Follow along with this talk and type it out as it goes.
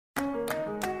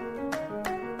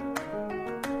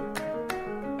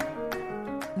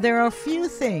There are few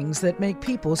things that make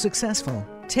people successful.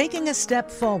 Taking a step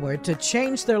forward to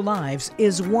change their lives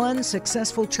is one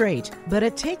successful trait, but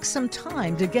it takes some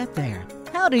time to get there.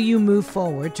 How do you move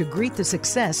forward to greet the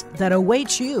success that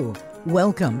awaits you?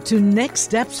 Welcome to Next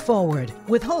Steps Forward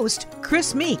with host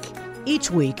Chris Meek. Each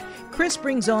week, Chris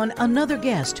brings on another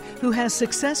guest who has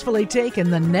successfully taken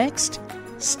the next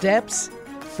steps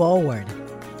forward.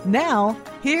 Now,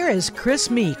 here is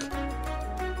Chris Meek.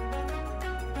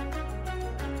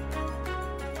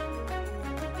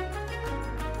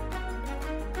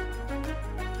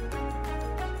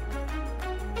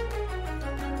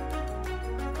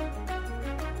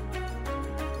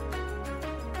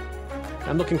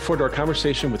 I'm looking forward to our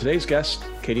conversation with today's guest,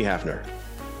 Katie Hafner.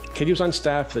 Katie was on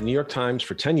staff at the New York Times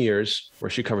for 10 years,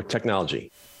 where she covered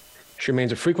technology. She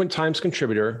remains a frequent Times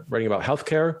contributor, writing about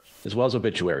healthcare as well as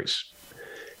obituaries.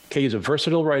 Katie is a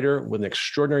versatile writer with an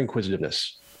extraordinary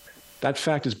inquisitiveness. That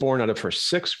fact is born out of her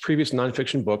 6 previous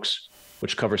nonfiction books,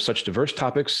 which cover such diverse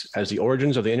topics as the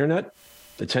origins of the internet,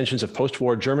 the tensions of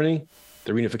post-war Germany,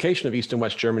 the reunification of East and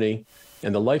West Germany,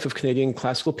 and the life of Canadian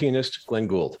classical pianist Glenn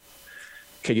Gould.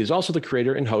 Katie is also the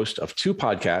creator and host of 2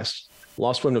 podcasts,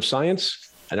 Lost Women of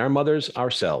Science and Our Mothers,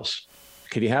 Ourselves.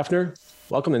 Katie Hafner,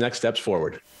 welcome to Next Steps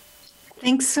Forward.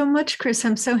 Thanks so much, Chris.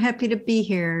 I'm so happy to be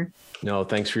here. No,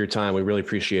 thanks for your time. We really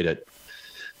appreciate it.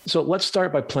 So let's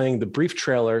start by playing the brief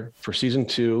trailer for season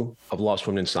 2 of Lost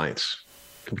Women in Science.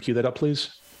 Can we cue that up,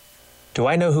 please? Do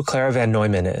I know who Klara Dan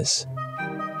von Meumann is?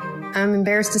 I'm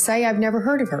embarrassed to say I've never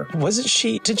heard of her. Did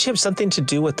she have something to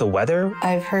do with the weather?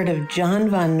 I've heard of John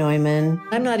von Neumann.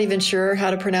 I'm not even sure how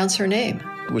to pronounce her name.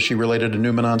 Was she related to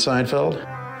Newman on Seinfeld?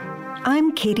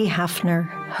 I'm Katie Hafner,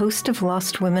 host of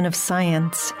Lost Women of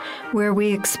Science, where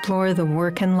we explore the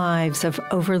work and lives of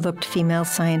overlooked female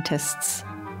scientists.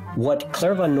 What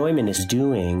Klara von Meumann is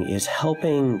doing is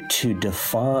helping to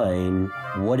define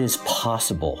what is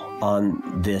possible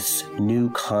on this new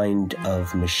kind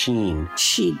of machine.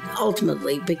 She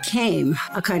ultimately became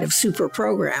a kind of super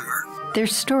programmer. Their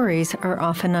stories are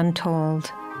often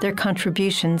untold, their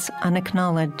contributions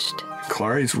unacknowledged.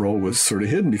 Klara's role was sort of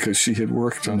hidden because she had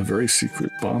worked on the very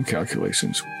secret bomb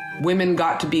calculations. Women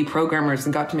got to be programmers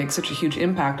and got to make such a huge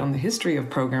impact on the history of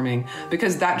programming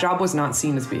because that job was not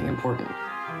seen as being important.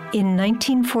 In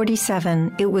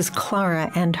 1947, it was Klara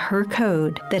and her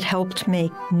code that helped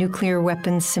make nuclear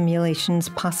weapons simulations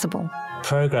possible.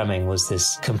 Programming was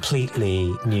this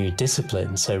completely new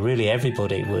discipline, so really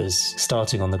everybody was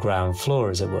starting on the ground floor,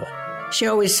 as it were. She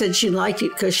always said she liked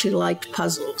it because she liked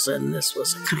puzzles, and this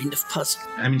was a kind of puzzle.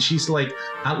 I mean, she's like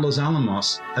at Los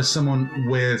Alamos as someone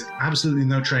with absolutely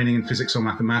no training in physics or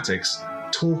mathematics,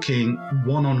 talking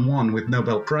one-on-one with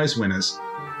Nobel Prize winners.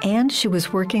 And she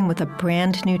was working with a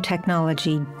brand new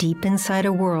technology deep inside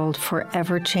a world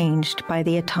forever changed by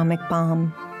the atomic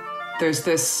bomb. There's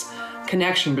this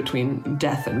connection between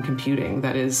death and computing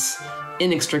that is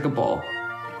inextricable.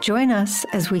 Join us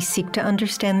as we seek to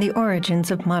understand the origins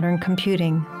of modern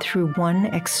computing through one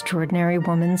extraordinary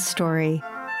woman's story.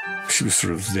 She was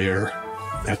sort of there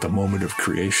at the moment of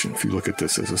creation. If you look at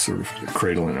this as a sort of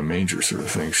cradle in a manger sort of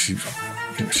thing, she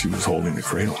was holding the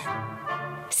cradle.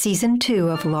 Season 2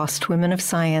 of Lost Women of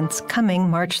Science, coming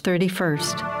March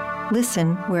 31st.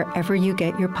 Listen wherever you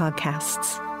get your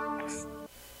podcasts.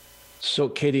 So,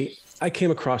 Katie, I came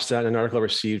across that in an article I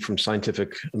received from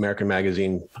Scientific American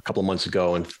magazine a couple of months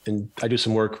ago, and I do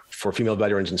some work for female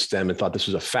veterans in STEM and thought this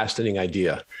was a fascinating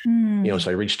idea.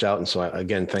 So I reached out, and so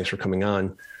again, thanks for coming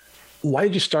on. Why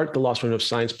did you start the Lost Women of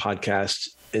Science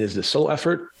podcast? And is this a solo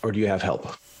effort, or do you have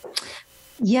help?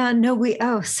 Yeah,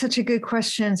 no, such a good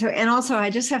question. So, and also I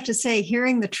just have to say,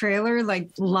 hearing the trailer like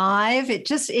live, it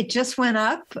just went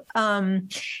up.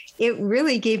 It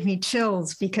really gave me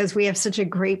chills because we have such a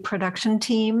great production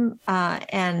team,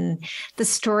 and the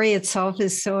story itself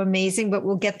is so amazing, but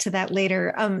we'll get to that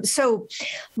later. So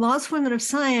Lost Women of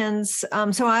Science.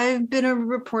 So I've been a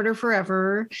reporter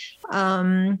forever.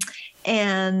 And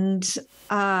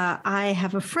I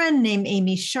have a friend named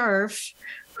Amy Scharf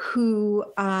who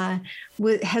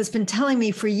has been telling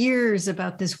me for years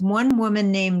about this one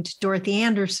woman named Dorothy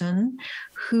Andersen,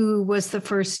 who was the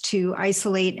first to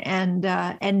isolate and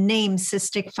name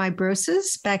cystic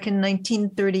fibrosis back in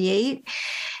 1938.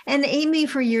 And Amy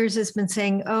for years has been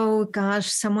saying, oh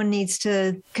gosh, someone needs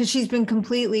to, because she's been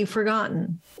completely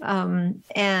forgotten.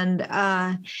 And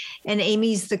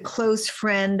Amy's the close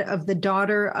friend of the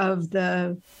daughter of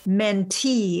the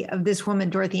mentee of this woman,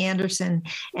 Dorothy Andersen.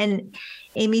 And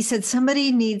Amy said,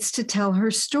 somebody needs to tell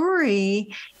her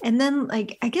story. And then I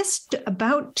guess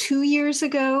about 2 years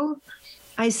ago,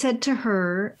 I said to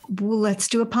her, well, let's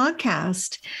do a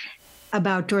podcast.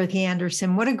 about Dorothy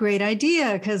Andersen. What a great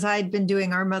idea, because I'd been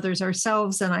doing Our Mothers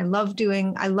Ourselves, and I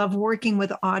love working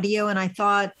with audio. And I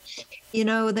thought,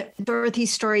 that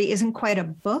Dorothy's story isn't quite a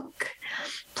book.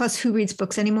 Plus, who reads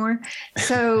books anymore?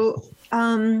 So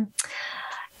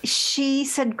she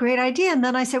said, great idea. And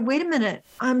then I said, wait a minute,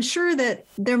 I'm sure that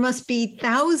there must be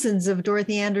thousands of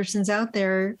Dorothy Andersens out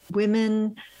there,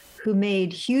 women who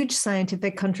made huge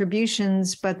scientific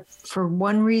contributions, but for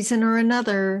one reason or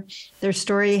another, their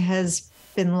story has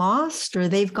been lost or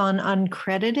they've gone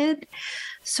uncredited.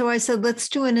 So I said, let's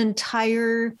do an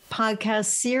entire podcast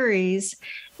series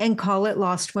and call it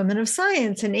Lost Women of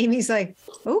Science. And Amy's like,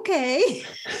 okay.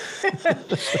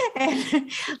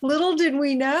 And little did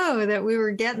we know that we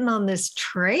were getting on this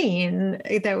train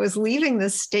that was leaving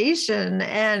the station.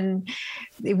 And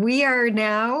we are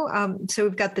now, so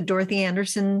we've got the Dorothy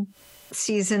Andersen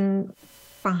season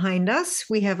behind us.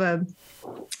 We are a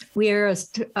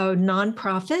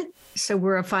nonprofit. So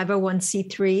we're a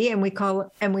 501c3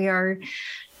 and we are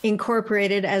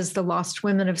incorporated as the Lost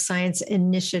Women of Science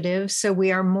Initiative. So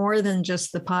we are more than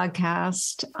just the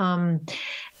podcast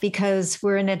because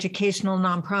we're an educational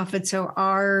nonprofit. So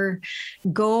our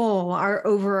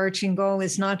overarching goal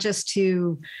is not just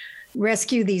to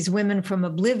rescue these women from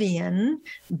oblivion,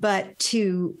 but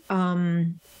to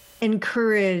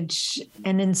encourage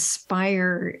and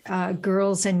inspire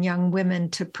girls and young women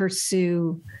to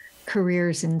pursue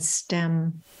careers in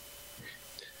STEM.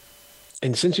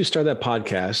 And since you started that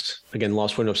podcast, again,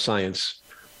 Lost Women of Science,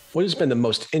 what has been the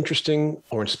most interesting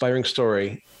or inspiring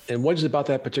story? And what is it about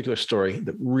that particular story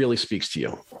that really speaks to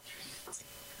you?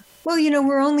 Well,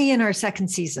 we're only in our second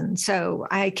season, so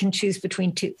I can choose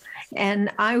between two.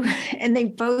 And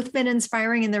they've both been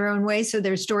inspiring in their own way. So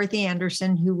there's Dorothy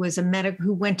Andersen, who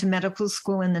went to medical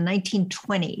school in the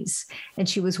 1920s, and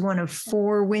she was one of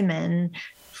 4 women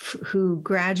who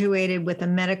graduated with a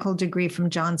medical degree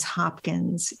from Johns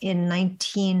Hopkins in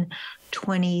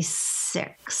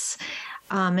 1926.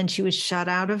 And she was shut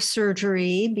out of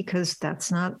surgery because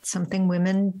that's not something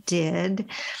women did.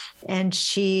 And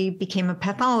she became a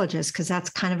pathologist because that's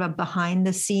kind of a behind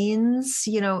the scenes.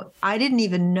 I didn't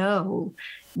even know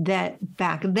that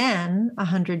back then,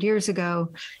 100 years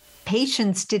ago,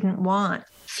 patients didn't want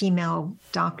female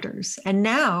doctors. And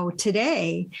now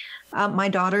today, my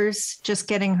daughter's just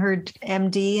getting her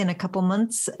MD in a couple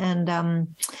months. And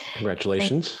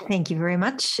congratulations. Thank you very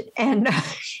much. And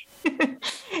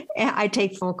I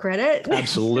take full credit.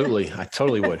 Absolutely. I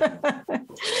totally would.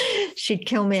 She'd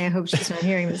kill me. I hope she's not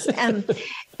hearing this. And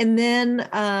then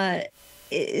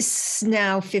it's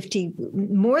now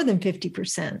more than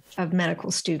 50% of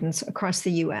medical students across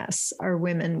the U.S. are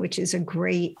women, which is a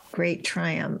great, great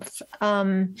triumph.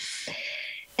 But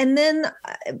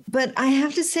I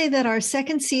have to say that our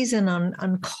second season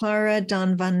on Klara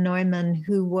Dan von Meumann,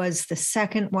 who was the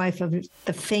second wife of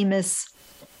the famous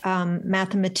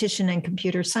mathematician and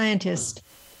computer scientist,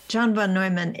 John von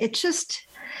Neumann,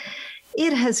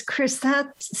 Chris, that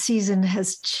season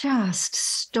has just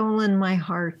stolen my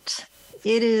heart.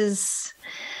 It's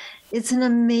an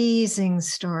amazing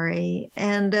story.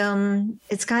 And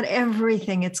it's got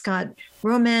everything. It's got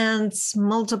romance,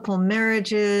 multiple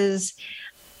marriages,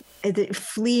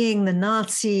 fleeing the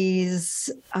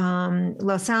Nazis,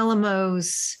 Los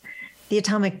Alamos, the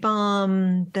atomic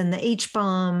bomb, then the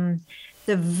H-bomb,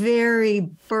 the very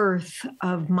birth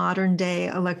of modern day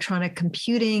electronic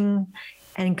computing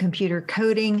and computer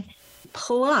coding.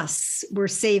 Plus, we're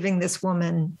saving this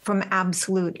woman from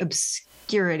absolute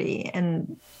obscurity.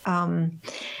 And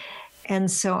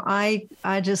so I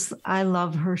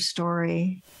love her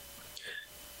story.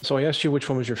 So I asked you which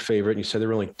one was your favorite, and you said there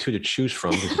were only 2 to choose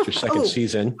from. This is your second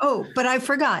season. Oh, but I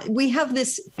forgot. We have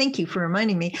this, thank you for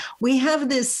reminding me. We have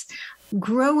this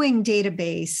growing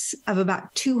database of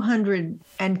about 200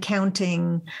 and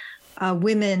counting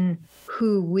women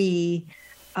who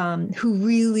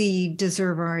really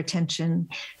deserve our attention.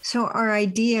 So our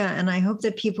idea, and I hope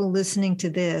that people listening to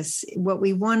this, what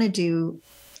we want to do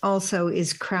also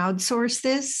is crowdsource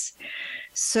this.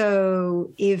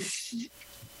 So if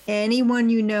anyone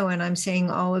and I'm saying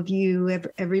all of you,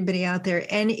 everybody out there,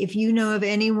 and if you know of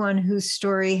anyone whose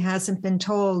story hasn't been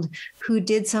told, who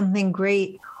did something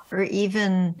great or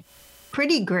even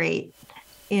pretty great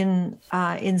in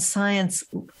science,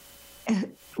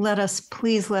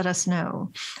 please let us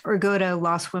know, or go to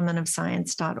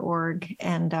lostwomenofscience.org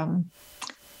and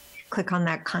click on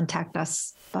that Contact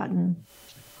Us button.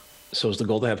 So is the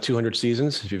goal to have 200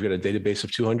 seasons if you've got a database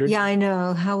of 200? Yeah, I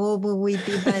know. How old will we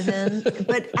be by then?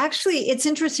 But actually, it's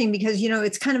interesting because,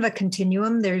 it's kind of a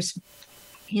continuum. There's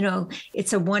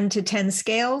it's a 1 to 10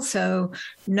 scale. So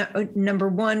number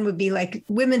 1 would be like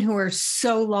women who are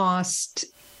so lost.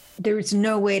 There's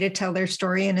no way to tell their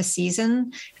story in a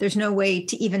season. There's no way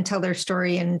to even tell their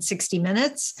story in 60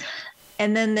 minutes.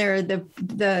 And then there are the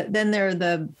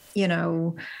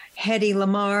Hedy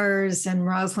Lamars and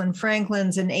Rosalind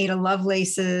Franklins and Ada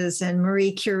Lovelaces and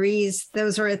Marie Curie's.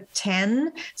 Those are at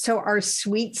 10. So our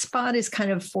sweet spot is kind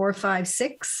of 4, 5,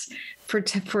 6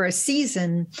 for a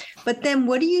season. But then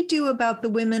what do you do about the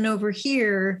women over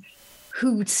here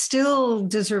who still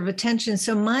deserve attention?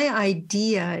 So my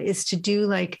idea is to do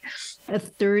like a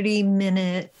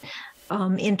 30-minute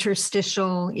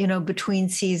interstitial, between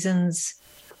seasons,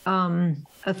 a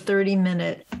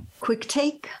 30-minute quick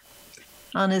take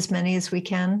on as many as we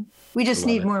can. We just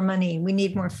need more money. We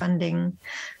need more funding.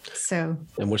 So.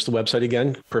 And what's the website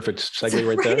again? Perfect segue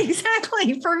right there.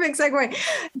 Exactly. Perfect segue.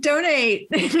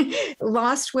 Donate.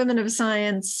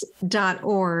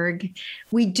 lostwomenofscience.org.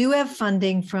 We do have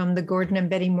funding from the Gordon and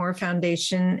Betty Moore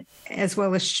Foundation, as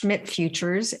well as Schmidt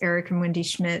Futures, Eric and Wendy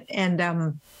Schmidt, and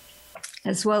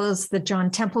as well as the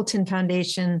John Templeton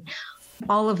Foundation.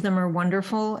 All of them are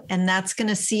wonderful. And that's going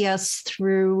to see us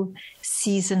through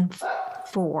season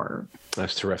 4.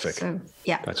 That's terrific. So,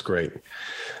 yeah. That's great.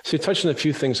 So you touched on a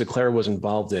few things that Klara was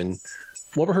involved in.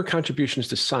 What were her contributions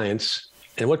to science,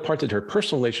 and what part did her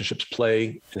personal relationships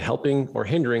play in helping or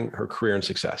hindering her career and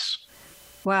success?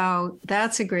 Wow,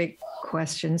 that's a great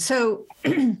question. So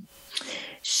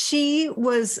she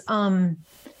was, her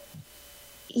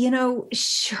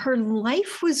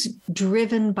life was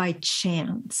driven by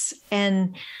chance.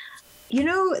 And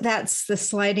that's the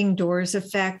sliding doors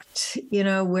effect,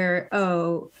 where,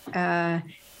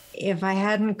 if I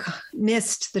hadn't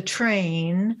missed the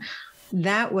train,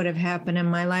 that would have happened and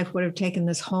my life would have taken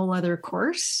this whole other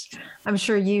course. I'm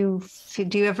sure do you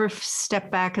ever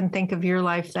step back and think of your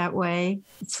life that way?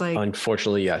 It's like,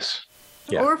 unfortunately, yes.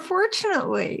 Yeah. Or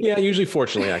fortunately. Yeah, usually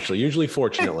fortunately, actually. Usually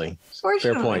fortunately.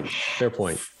 Fortunately. Fair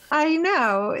point. I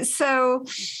know. So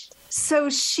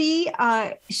she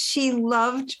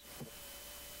loved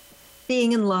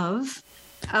being in love.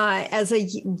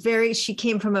 She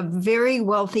came from a very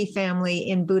wealthy family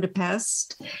in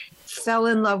Budapest, fell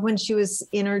in love when she was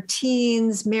in her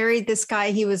teens, married this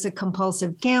guy. He was a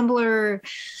compulsive gambler,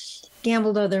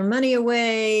 gambled all their money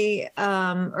away,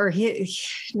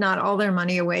 not all their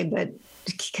money away, but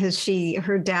because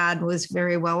her dad was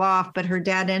very well off, but her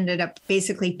dad ended up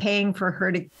basically paying for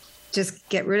her to just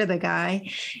get rid of the guy.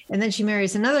 And then she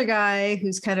marries another guy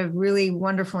who's kind of really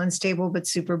wonderful and stable, but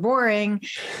super boring.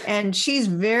 And she's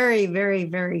very, very,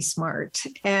 very smart.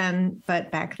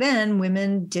 But back then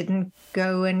women didn't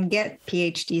go and get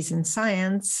PhDs in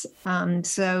science.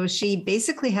 So she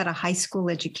basically had a high school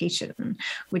education,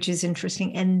 which is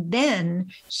interesting. And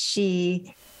then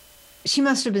she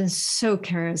must have been so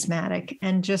charismatic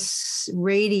and just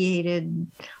radiated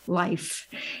life.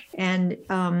 And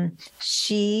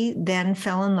she then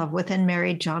fell in love with and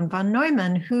married John von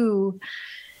Neumann, who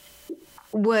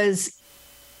was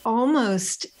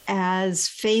almost as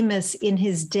famous in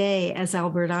his day as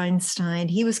Albert Einstein.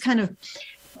 He was kind of,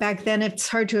 back then it's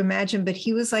hard to imagine, but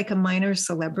he was like a minor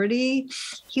celebrity.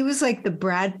 He was like the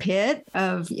Brad Pitt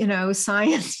of,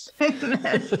 science.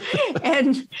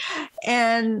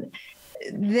 and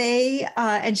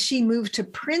she moved to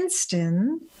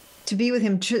Princeton to be with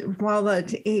him while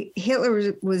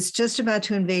Hitler was just about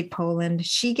to invade Poland.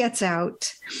 She gets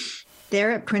out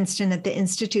there at Princeton at the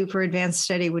Institute for Advanced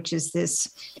Study, which is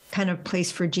this kind of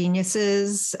place for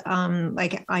geniuses.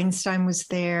 Like Einstein was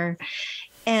there.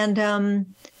 And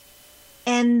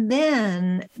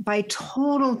then by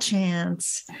total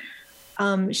chance,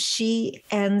 she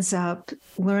ends up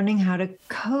learning how to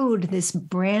code this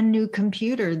brand new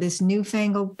computer, this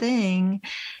newfangled thing.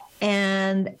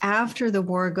 And after the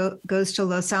war, goes to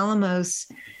Los Alamos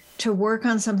to work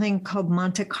on something called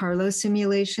Monte Carlo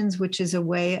simulations, which is a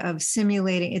way of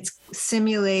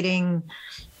simulating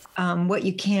what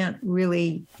you can't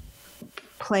really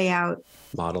play out.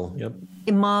 Model, yep.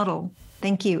 Model,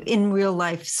 thank you, in real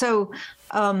life. So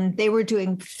they were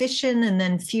doing fission and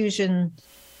then fusion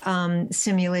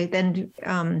simulate, then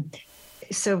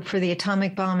so for the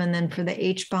atomic bomb and then for the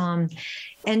H bomb.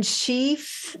 And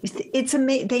it's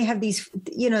amazing. They have these,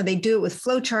 they do it with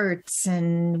flowcharts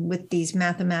and with these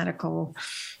mathematical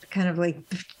kind of like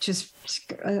just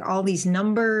all these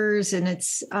numbers. And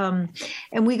it's, and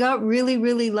we got really,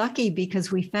 really lucky because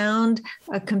we found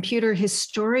a computer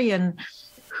historian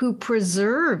who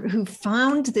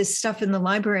found this stuff in the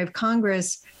Library of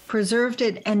Congress, preserved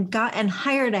it, and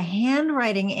hired a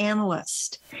handwriting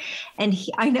analyst. And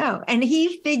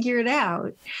he figured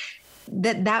out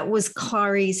that was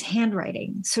Clary's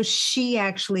handwriting. So she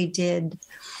actually did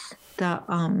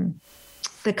the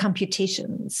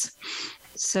computations.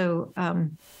 So,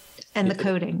 and the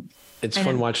coding. It's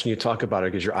fun watching you talk about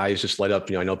it because your eyes just light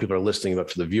up. I know people are listening, but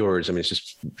for the viewers, I mean, it's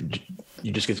just,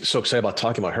 you just get so excited about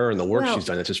talking about her and the work she's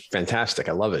done. It's just fantastic.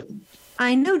 I love it.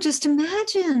 I know. Just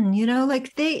imagine,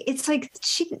 it's like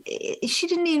she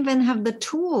didn't even have the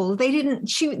tool.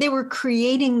 They were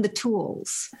creating the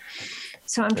tools.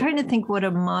 So I'm trying to think what a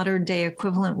modern day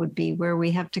equivalent would be where we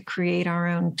have to create our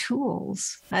own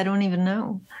tools. I don't even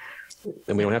know.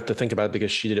 And we don't have to think about it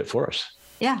because she did it for us.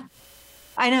 Yeah.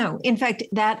 I know. In fact,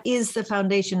 that is the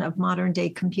foundation of modern day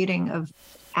computing, of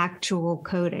actual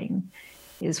coding,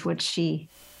 is what she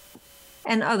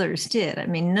and others did. I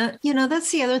mean,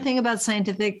 that's the other thing about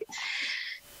scientific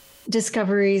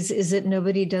discoveries, is that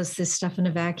nobody does this stuff in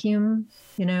a vacuum,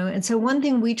 And so one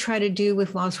thing we try to do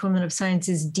with Lost Women of Science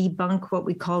is debunk what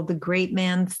we call the great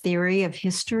man theory of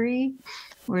history,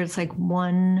 where it's like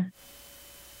one,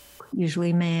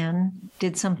 usually man,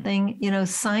 did something.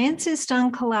 Science is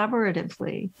done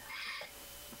collaboratively.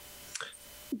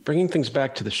 Bringing things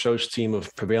back to the show's theme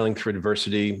of prevailing through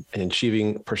adversity and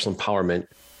achieving personal empowerment,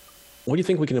 what do you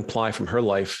think we can apply from her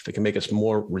life that can make us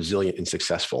more resilient and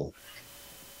successful?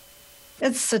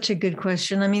 That's such a good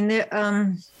question. I mean,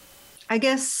 I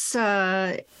guess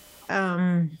I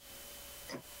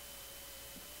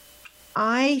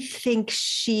think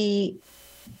she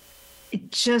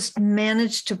just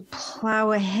managed to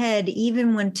plow ahead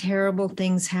even when terrible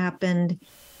things happened,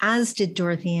 as did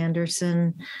Dorothy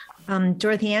Andersen.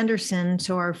 Dorothy Andersen,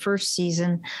 so our first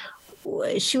season,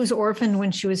 she was orphaned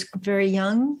when she was very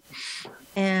young.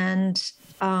 And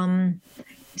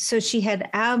so she had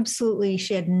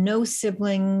no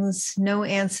siblings, no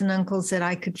aunts and uncles that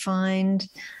I could find.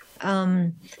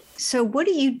 So what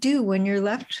do you do when you're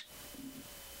left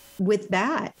with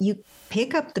that? You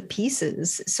pick up the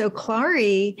pieces. So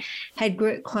Klara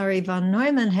von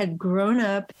Meumann had grown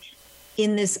up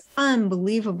in this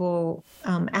unbelievable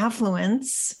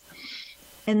affluence.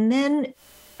 And then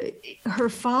her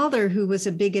father, who was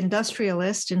a big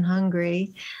industrialist in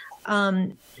Hungary,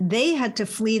 they had to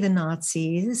flee the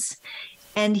Nazis,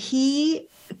 and he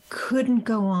couldn't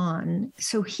go on.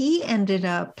 So he ended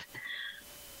up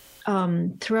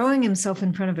throwing himself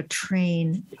in front of a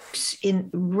train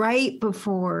right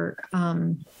before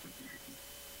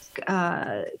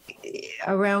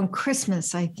around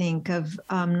Christmas, I think, of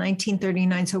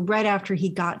 1939. So right after he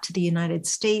got to the United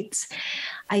States,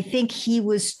 I think he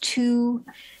was the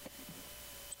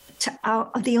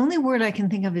only word I can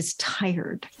think of is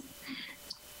tired.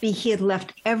 He had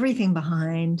left everything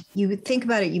behind. You would think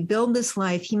about it. You build this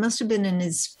life. He must have been in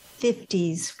his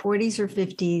 40s or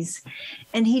 50s,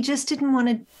 and he just didn't want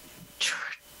to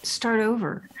start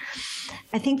over.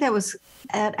 I think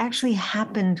that actually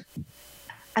happened.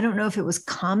 I don't know if it was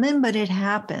common, but it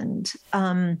happened,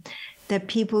 that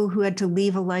people who had to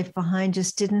leave a life behind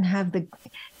just didn't have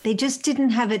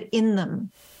it in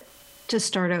them to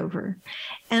start over.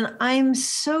 And I'm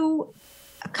so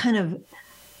kind of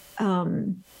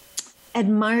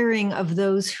admiring of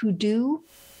those who do.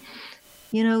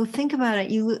 Think about it.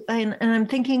 And I'm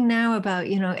thinking now about,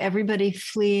 everybody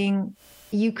fleeing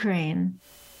Ukraine.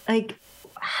 Like,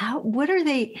 what are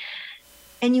they?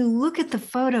 And you look at the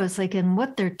photos, and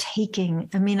what they're taking.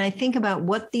 I mean, I think about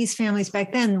what these families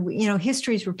back then,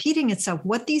 history is repeating itself.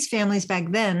 What these families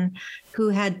back then who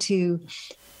had to,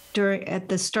 at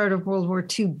the start of World War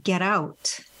II, get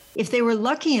out, if they were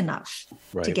lucky enough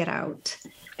to get out.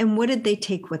 And what did they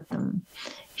take with them?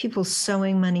 People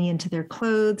sewing money into their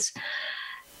clothes.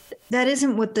 That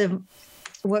isn't what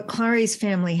Clara's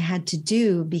family had to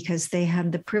do, because they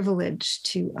had the privilege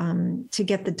to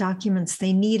get the documents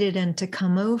they needed and to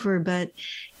come over. But,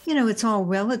 it's all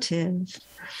relative.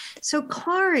 So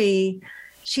Klara,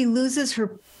 she loses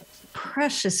her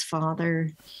precious father.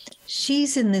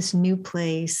 She's in this new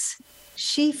place.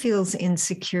 She feels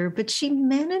insecure, but she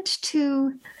managed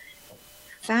to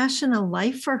fashion a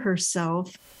life for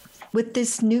herself with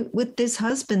this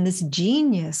husband, this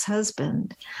genius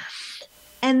husband.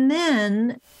 And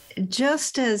then,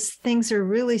 just as things are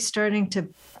really starting to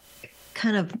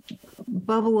kind of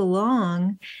bubble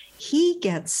along, he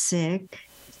gets sick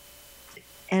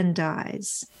and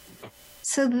dies.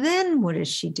 So then what does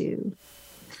she do?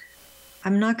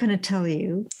 I'm not going to tell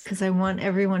you, because I want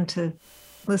everyone to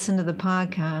listen to the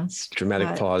podcast.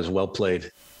 Dramatic pause. Well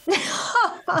played.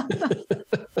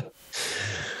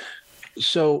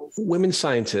 So women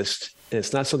scientists, and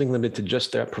it's not something limited to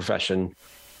just their profession,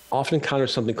 often encounter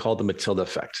something called the Matilda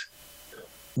effect.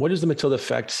 What is the Matilda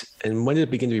effect, and when did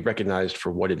it begin to be recognized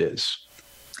for what it is?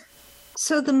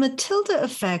 So the Matilda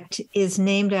effect is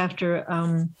named after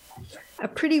a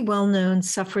pretty well-known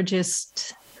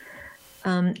suffragist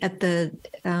at the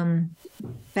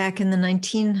back in the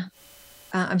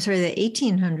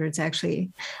 1800s actually,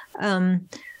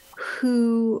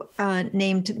 who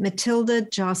named Matilda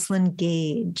Jocelyn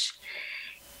Gage,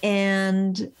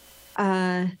 and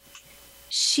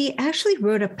she actually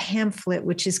wrote a pamphlet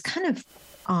which is kind of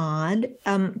odd,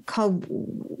 called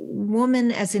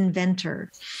 "Woman as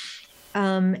Inventor."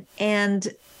 And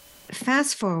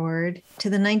fast forward to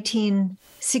the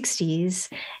 1960s,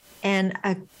 and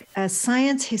a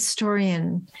science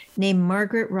historian named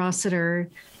Margaret Rossiter,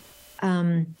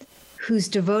 who's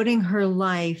devoting her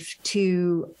life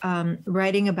to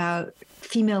writing about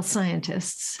female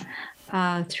scientists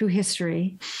through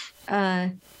history,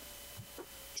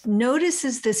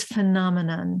 notices this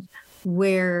phenomenon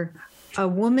where a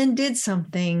woman did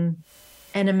something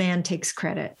and a man takes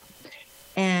credit.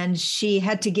 And she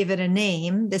had to give it a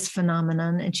name, this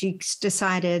phenomenon. And she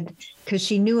decided, because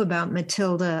she knew about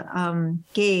Matilda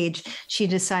Gage, she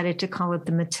decided to call it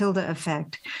the Matilda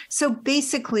effect. So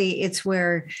basically, it's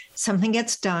where something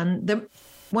gets done.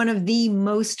 One of the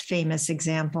most famous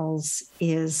examples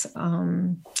is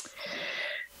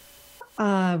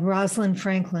Rosalind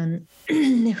Franklin,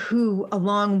 who,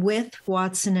 along with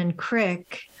Watson and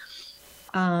Crick,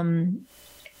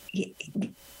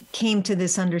 came to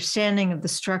this understanding of the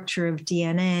structure of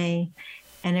DNA,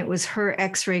 and it was her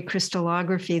X-ray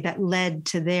crystallography that led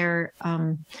to their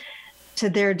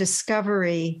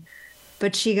discovery.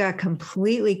 But she got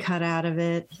completely cut out of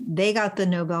it. They got the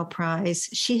Nobel Prize.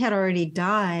 She had already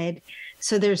died.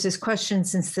 So there's this question,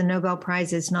 since the Nobel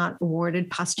Prize is not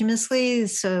awarded posthumously,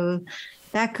 so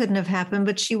that couldn't have happened.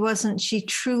 But she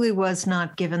truly was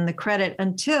not given the credit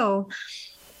until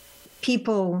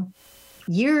people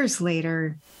years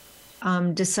later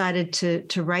decided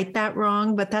to right that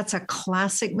wrong. But that's a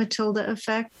classic Matilda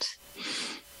effect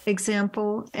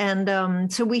example.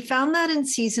 And so we found that in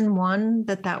season 1,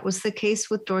 that was the case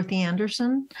with Dorothy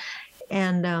Andersen.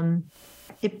 And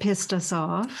it pissed us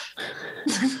off.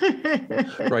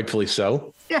 Rightfully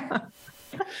so. Yeah.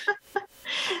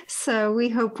 So we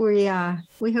hope we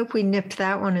nipped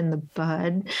that one in the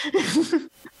bud.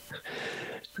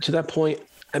 To that point,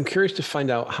 I'm curious to find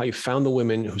out how you found the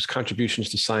women whose contributions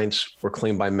to science were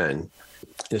claimed by men,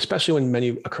 and especially when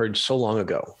many occurred so long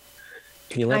ago.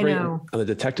 Can you elaborate on the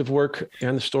detective work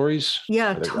and the stories?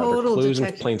 Yeah, total clues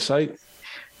in plain sight.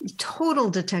 Total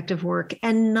detective work,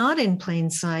 and not in plain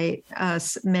sight,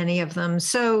 many of them.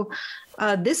 So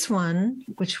this one,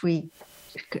 which we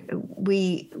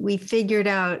figured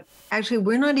out, actually,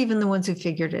 we're not even the ones who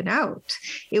figured it out.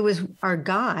 It was our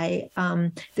guy,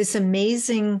 this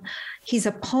amazing, he's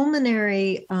a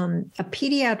pediatric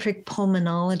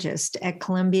pulmonologist at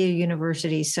Columbia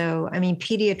University. So, I mean,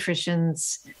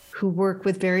 pediatricians who work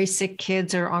with very sick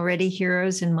kids are already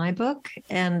heroes in my book.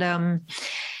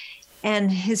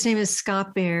 And his name is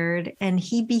Scott Baird, and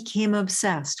he became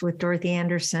obsessed with Dorothy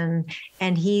Andersen.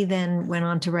 And he then went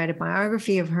on to write a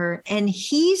biography of her. And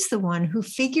he's the one who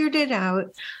figured it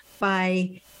out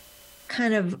by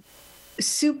kind of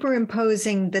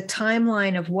superimposing the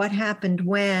timeline of what happened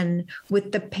when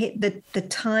with the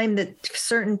time that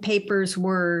certain papers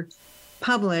were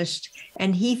published.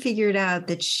 And he figured out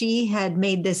that she had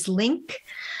made this link.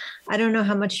 I don't know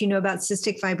how much you know about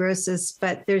cystic fibrosis,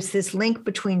 but there's this link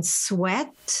between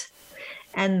sweat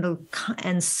and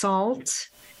salt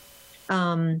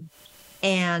and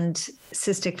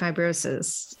cystic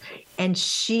fibrosis. And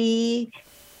she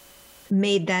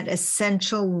made that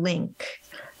essential link.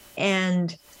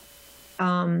 And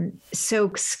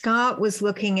so Scott was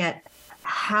looking at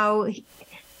how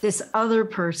this other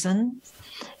person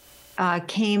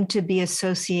came to be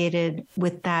associated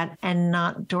with that and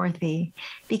not Dorothy,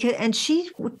 she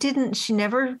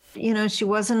never, she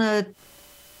wasn't a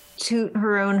toot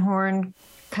her own horn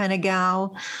kind of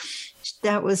gal.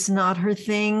 That was not her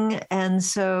thing. And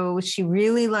so she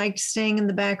really liked staying in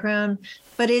the background,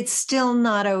 but it's still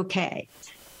not okay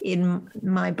in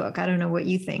my book. I don't know what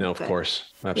you think. No, of course.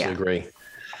 Absolutely agree.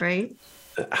 Right.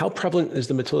 How prevalent is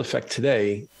the Matilda effect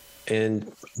today?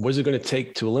 And what is it going to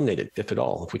take to eliminate it, if at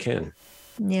all, if we can?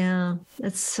 Yeah,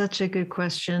 that's such a good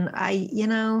question. I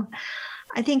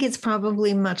think it's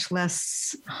probably much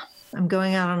less. I'm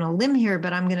going out on a limb here,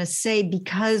 but I'm going to say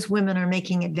because women are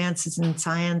making advances in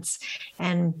science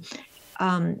and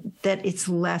that it's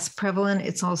less prevalent.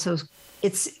 It's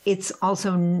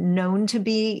also known to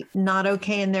be not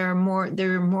okay. And there are more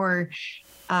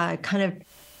kind of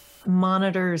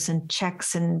monitors and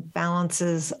checks and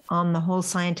balances on the whole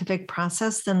scientific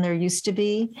process than there used to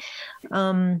be.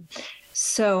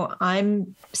 So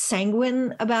I'm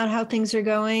sanguine about how things are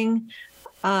going.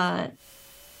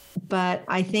 But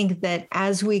I think that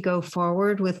as we go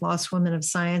forward with Lost Women of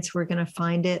Science, we're going to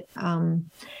find it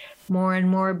more and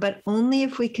more, but only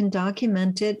if we can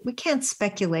document it. We can't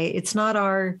speculate. It's not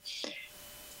our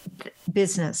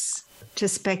business to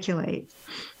speculate.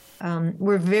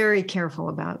 We're very careful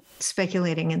about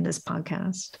speculating in this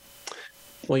podcast.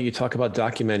 Well, you talk about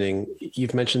documenting.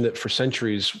 You've mentioned that for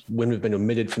centuries, women have been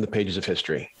omitted from the pages of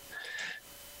history.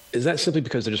 Is that simply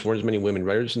because there just weren't as many women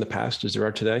writers in the past as there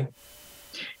are today?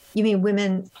 You mean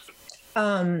women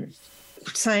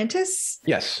scientists?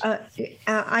 Yes.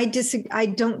 I disagree. I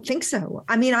don't think so.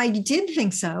 I mean, I did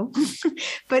think so,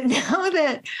 but now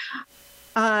that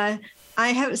I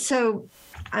have, so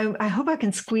I hope I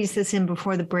can squeeze this in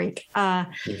before the break.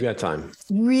 You've got time.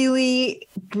 Really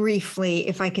briefly,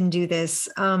 if I can do this,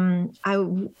 in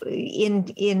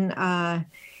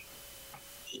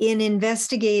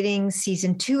investigating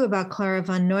season 2 about Klara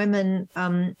von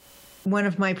Meumann, one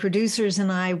of my producers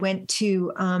and I went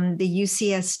to the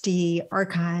UCSD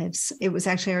archives. It was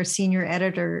actually our senior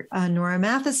editor, Nora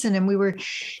Matheson, and we were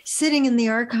sitting in the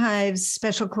archives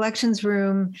special collections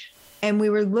room, and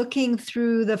we were looking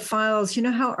through the files. You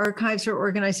know how archives are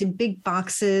organized in big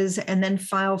boxes and then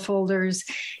file folders.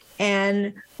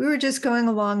 And we were just going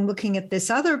along looking at this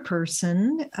other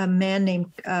person, a man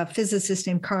named, physicist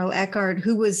named Carl Eckart,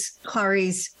 who was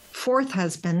Clary's 4th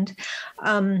husband.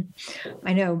 I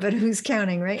know, but who's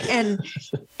counting, right?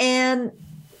 And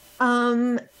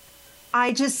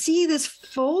I just see this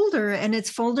folder, and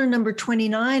it's folder number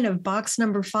 29 of box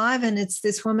number 5, and it's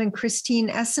this woman, Christine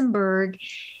Essenberg,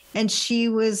 and she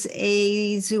was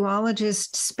a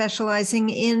zoologist specializing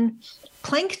in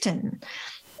plankton.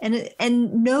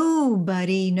 And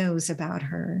nobody knows about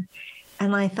her.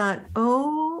 And I thought,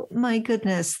 oh my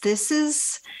goodness, this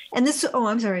was from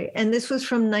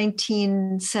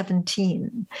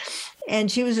 1917.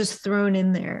 And she was just thrown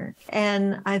in there.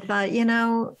 And I thought,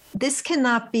 this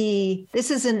cannot be,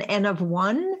 this is an N of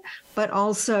 1, but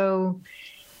also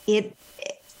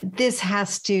this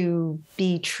has to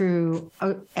be true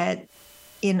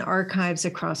in archives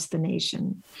across the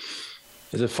nation.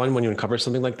 Is it fun when you uncover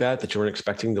something like that you weren't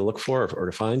expecting to look for or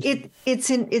to find?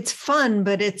 It's fun,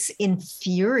 but it's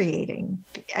infuriating.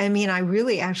 I mean, I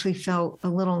really actually felt a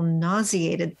little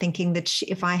nauseated thinking that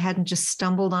if I hadn't just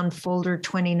stumbled on folder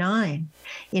 29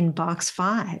 in box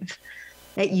 5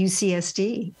 at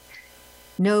UCSD,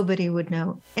 nobody would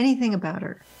know anything about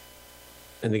her.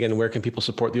 And again, where can people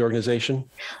support the organization?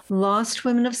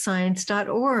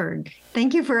 LostWomenOfScience.org.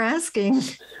 Thank you for asking.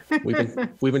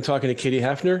 We've been talking to Katie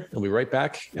Hafner. We'll be right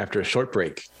back after a short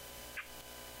break.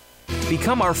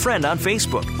 Become our friend on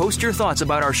Facebook. Post your thoughts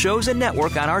about our shows and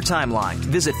network on our timeline.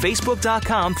 Visit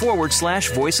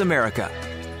Facebook.com/Voice America.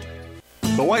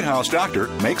 The White House doctor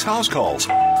makes house calls.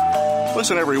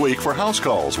 Listen every week for House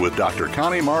Calls with Dr.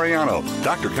 Connie Mariano.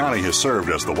 Dr. Connie has served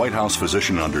as the White House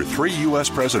physician under 3 U.S.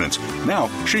 presidents. Now,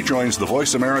 she joins the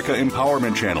Voice America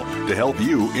Empowerment Channel to help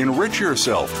you enrich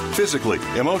yourself physically,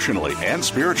 emotionally, and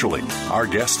spiritually. Our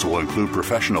guests will include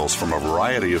professionals from a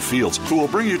variety of fields who will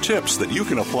bring you tips that you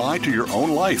can apply to your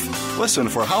own life. Listen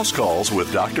for House Calls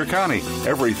with Dr. Connie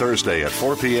every Thursday at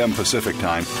 4 p.m. Pacific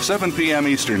Time, 7 p.m.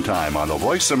 Eastern Time on the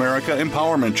Voice America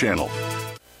Empowerment Channel.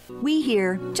 We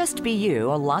hear just be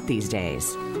you a lot these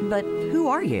days. But who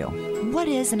are you? What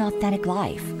is an authentic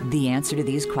life? The answer to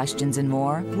these questions and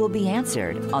more will be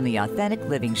answered on The Authentic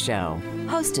Living Show,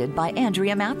 hosted by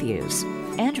Andrea Matthews.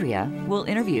 Andrea will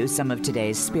interview some of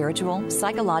today's spiritual,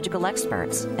 psychological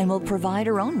experts and will provide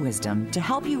her own wisdom to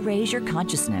help you raise your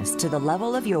consciousness to the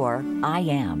level of your I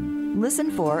am. Listen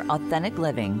for Authentic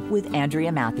Living with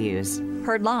Andrea Matthews.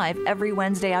 Heard live every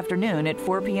Wednesday afternoon at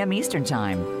 4 p.m. Eastern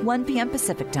Time, 1 p.m.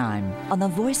 Pacific Time on the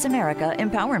Voice America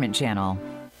Empowerment Channel.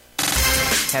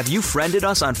 Have you friended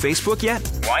us on Facebook yet?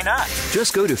 Why not?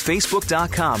 Just go to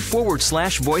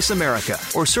Facebook.com/Voice America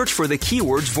or search for the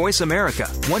keywords Voice America.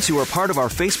 Once you are part of our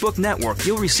Facebook network,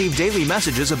 you'll receive daily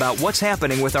messages about what's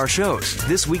happening with our shows,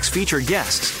 this week's featured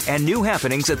guests, and new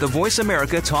happenings at the Voice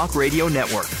America Talk Radio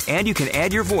Network. And you can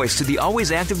add your voice to the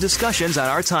always active discussions on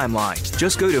our timeline.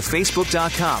 Just go to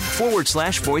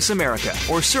Facebook.com/Voice America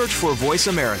or search for Voice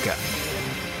America.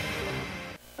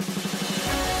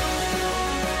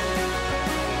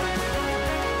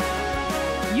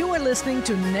 Listening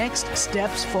to Next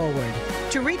Steps Forward.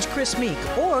 To reach Chris Meek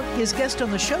or his guest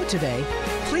on the show today,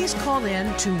 please call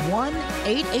in to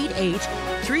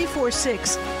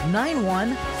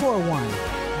 1-888-346-9141.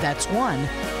 That's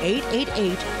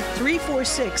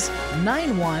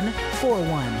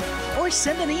 1-888-346-9141. Or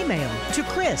send an email to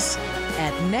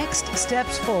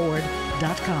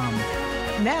chris@nextstepsforward.com.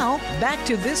 Now, back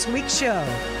to this week's show.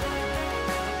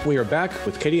 We are back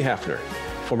with Katie Hafner,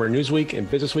 former Newsweek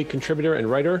and Businessweek contributor and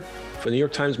writer for the New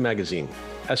York Times Magazine,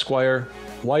 Esquire,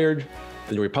 Wired,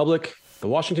 The New Republic, The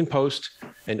Washington Post,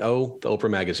 and the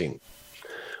Oprah Magazine.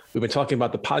 We've been talking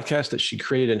about the podcast that she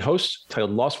created and hosts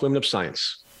titled Lost Women of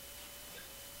Science.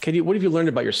 Katie, what have you learned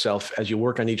about yourself as you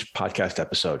work on each podcast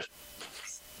episode?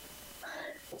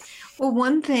 Well,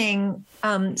 one thing,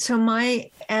 so my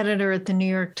editor at the New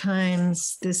York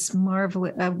Times, this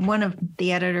marvelous, one of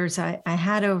the editors I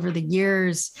had over the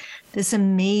years, this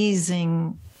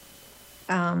amazing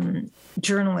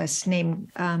journalist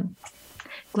named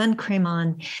Glenn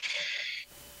Cremon.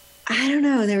 I don't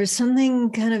know, there was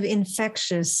something kind of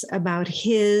infectious about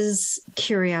his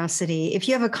curiosity. If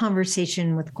you have a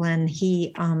conversation with Glenn,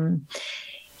 he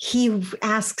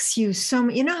asks you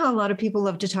you know how a lot of people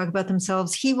love to talk about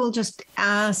themselves? He will just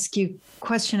ask you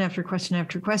question after question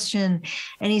after question.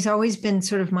 And he's always been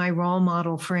sort of my role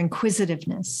model for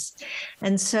inquisitiveness.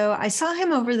 And so I saw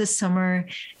him over the summer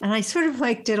and I sort of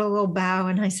like did a little bow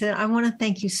and I said, I want to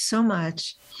thank you so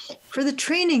much for the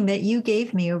training that you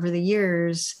gave me over the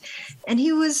years. And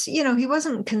he was, he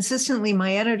wasn't consistently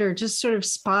my editor, just sort of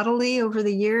spottily over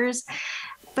the years,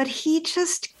 but he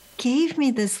just gave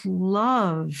me this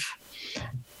love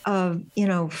of,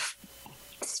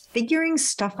 figuring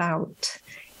stuff out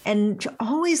and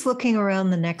always looking around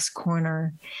the next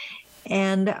corner.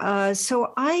 And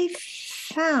so I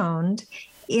found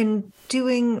in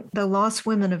doing the Lost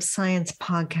Women of Science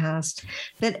podcast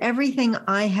that everything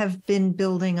I have been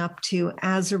building up to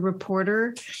as a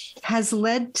reporter has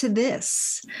led to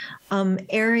this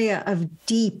area of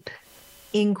deep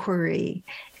inquiry.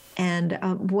 And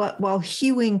while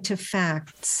hewing to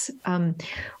facts,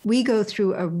 we go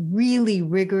through a really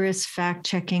rigorous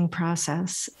fact-checking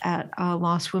process at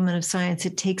Lost Women of Science.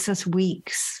 It takes us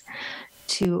weeks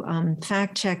to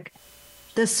fact-check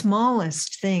the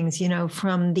smallest things,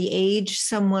 from the age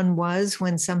someone was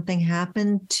when something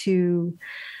happened to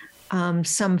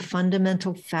some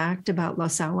fundamental fact about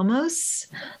Los Alamos,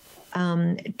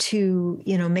 to,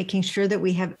 making sure that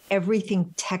we have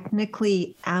everything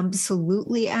technically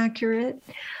absolutely accurate.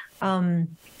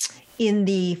 In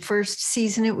the first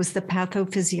season, it was the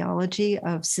pathophysiology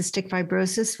of cystic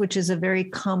fibrosis, which is a very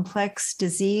complex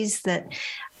disease that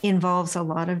involves a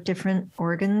lot of different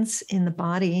organs in the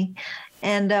body.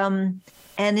 And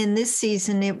in this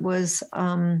season, it was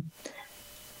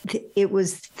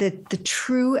the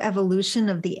true evolution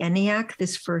of the ENIAC,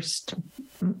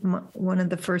 one of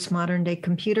the first modern day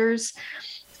computers,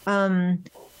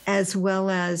 as well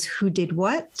as who did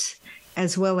what,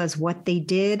 as well as what they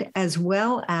did, as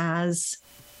well as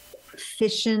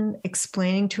fission,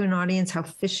 explaining to an audience how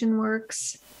fission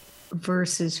works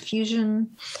versus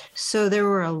fusion. So there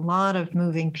were a lot of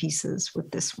moving pieces with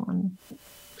this one.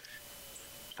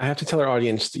 I have to tell our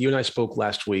audience that you and I spoke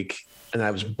last week, and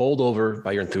I was bowled over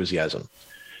by your enthusiasm.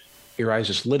 Your eyes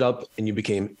just lit up, and you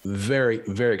became very,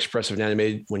 very expressive and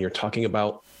animated when you're talking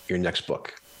about your next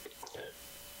book.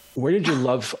 Where did your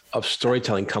love of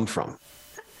storytelling come from?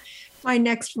 My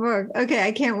next book. Okay,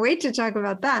 I can't wait to talk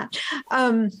about that.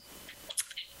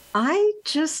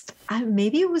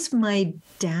 Maybe it was my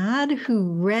dad who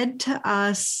read to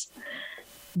us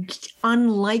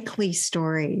unlikely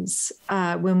stories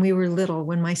when we were little.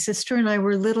 When my sister and I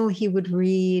were little, he would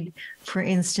read, for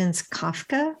instance,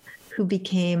 Kafka, who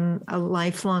became a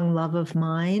lifelong love of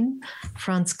mine.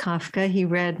 Franz Kafka. He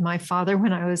read, my father,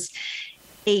 when I was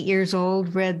 8 years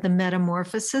old, read The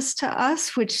Metamorphosis to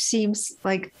us, which seems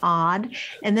like odd.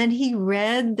 And then he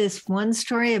read this one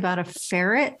story about a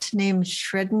ferret named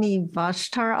Shredny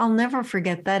Vashtar. I'll never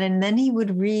forget that. And then he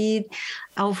would read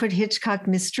Alfred Hitchcock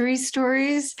mystery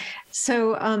stories.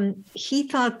 So he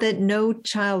thought that no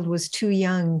child was too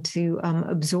young to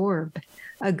absorb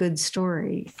a good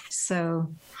story.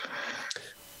 So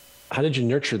how did you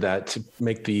nurture that to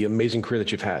make the amazing career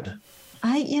that you've had?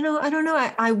 I don't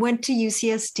know. I went to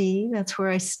UCSD. That's where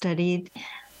I studied.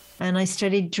 And I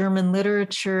studied German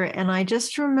literature. And I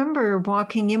just remember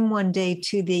walking in one day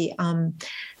to the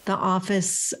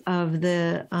office of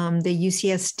the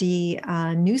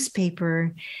UCSD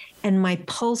newspaper, and my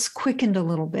pulse quickened a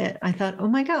little bit. I thought, oh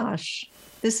my gosh,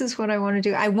 this is what I want to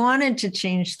do. I wanted to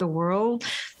change the world,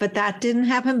 but that didn't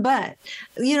happen. But,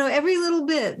 every little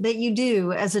bit that you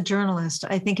do as a journalist,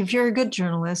 I think if you're a good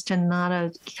journalist and not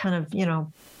a kind of,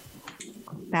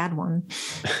 bad one,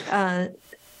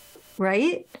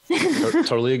 right?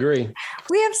 Totally agree.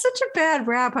 We have such a bad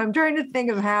rap. I'm trying to think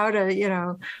of how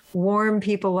to, warm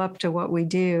people up to what we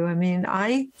do. I mean,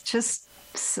 I just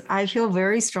I feel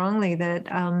very strongly that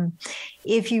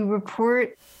if you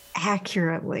report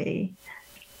accurately,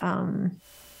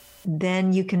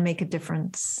 then you can make a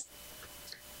difference.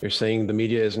 You're saying the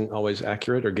media isn't always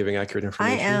accurate or giving accurate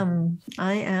information?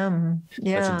 I am.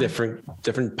 Yeah. That's a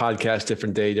different podcast,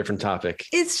 different day, different topic.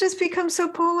 It's just become so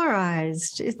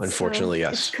polarized. Unfortunately,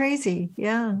 yes. It's crazy.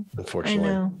 Yeah. Unfortunately.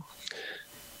 I know.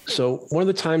 So one of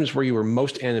the times where you were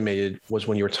most animated was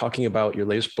when you were talking about your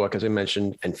latest book, as I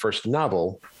mentioned, and first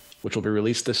novel, which will be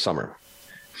released this summer.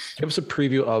 Give us a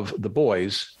preview of The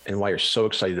Boys and why you're so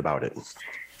excited about it.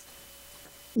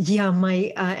 Yeah,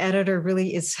 my editor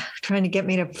really is trying to get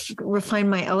me to refine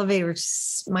my elevator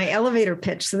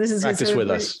pitch. So this is practice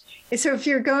with us. So if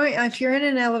you're in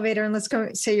an elevator, and let's go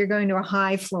say you're going to a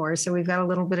high floor, so we've got a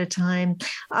little bit of time.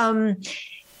 So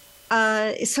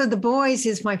The Boys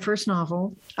is my first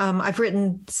novel. I've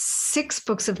written 6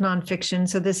 books of nonfiction,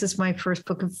 so this is my first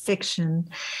book of fiction.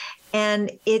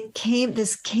 And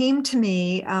this came to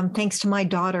me thanks to my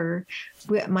daughter.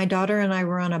 My daughter and I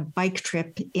were on a bike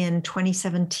trip in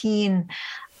 2017,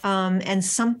 and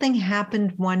something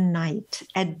happened one night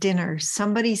at dinner.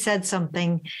 Somebody said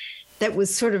something that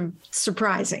was sort of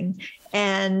surprising.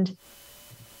 And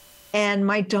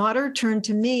my daughter turned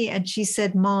to me and she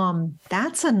said, "Mom,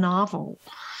 that's a novel.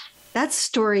 That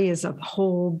story is a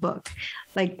whole book."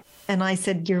 And I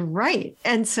said, "You're right."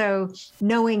 And so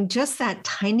knowing just that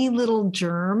tiny little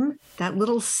germ, that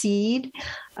little seed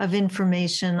of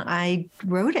information, I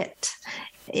wrote it.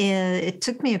 It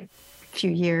took me a few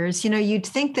years. You'd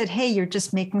think that, hey, you're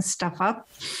just making stuff up.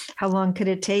 How long could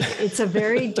it take? It's a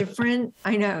very different,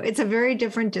 I know, it's a very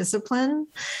different discipline.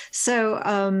 So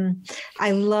I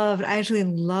actually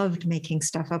loved making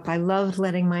stuff up. I loved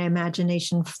letting my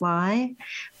imagination fly,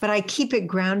 but I keep it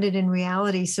grounded in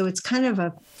reality. So it's kind of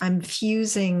I'm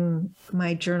fusing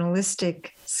my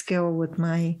journalistic skill with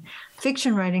my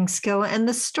fiction writing skill. And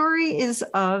the story is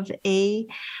of a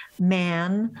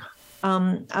man,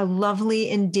 a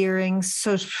lovely, endearing,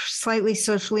 slightly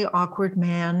socially awkward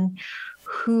man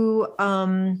who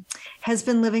has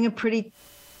been living a pretty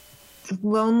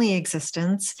lonely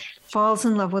existence, falls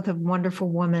in love with a wonderful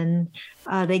woman.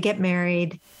 They get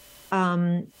married,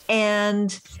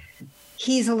 and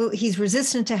he's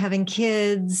resistant to having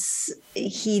kids.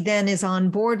 He then is on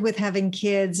board with having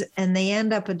kids, and they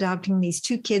end up adopting these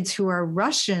 2 kids who are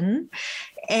Russian,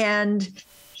 and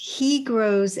he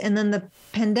grows, and then the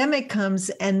pandemic comes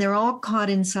and they're all caught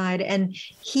inside, and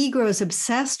he grows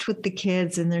obsessed with the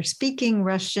kids, and they're speaking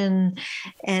Russian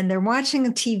and they're watching the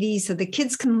TV so the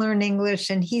kids can learn English,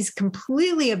 and he's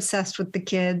completely obsessed with the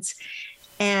kids,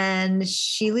 and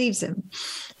she leaves him.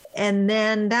 And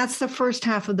then that's the first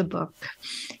half of the book.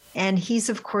 And he's,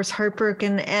 of course,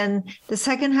 heartbroken. And the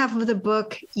second half of the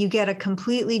book, you get a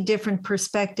completely different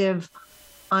perspective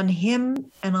on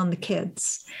him and on the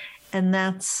kids. And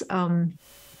that's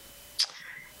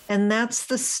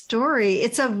the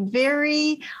story.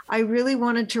 I really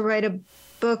wanted to write a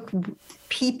book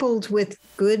peopled with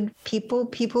good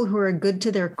people who are good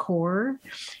to their core,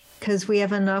 because we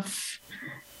have enough,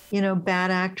 bad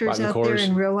actors out there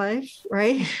in real life,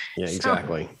 right? Yeah,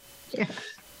 exactly. Yeah.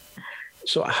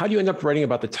 So how do you end up writing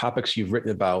about the topics you've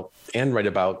written about and write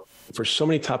about for so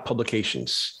many top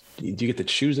publications? Do you get to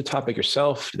choose the topic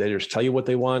yourself? Do they just tell you what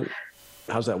they want?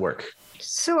 How's that work?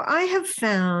 So I have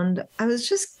found, I was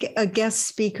just a guest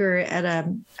speaker at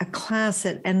a class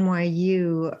at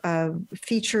NYU, a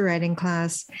feature writing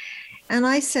class. And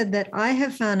I said that I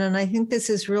have found, and I think this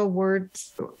is real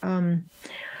words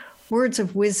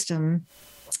of wisdom,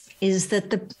 is that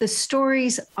the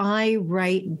stories I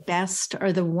write best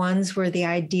are the ones where the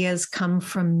ideas come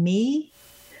from me,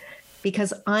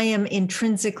 because I am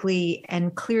intrinsically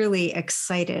and clearly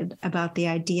excited about the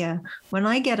idea. When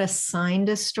I get assigned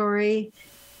a story,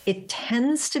 it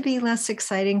tends to be less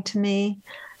exciting to me,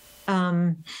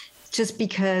 just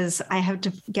because I have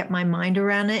to get my mind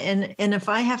around it. And if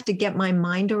I have to get my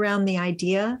mind around the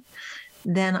idea,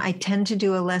 then I tend to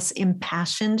do a less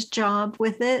impassioned job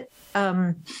with it,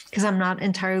 because I'm not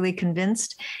entirely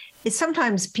convinced.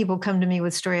 Sometimes people come to me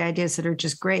with story ideas that are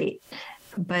just great,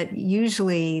 but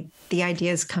usually the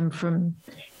ideas come from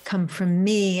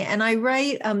me. And I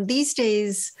write, these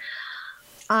days,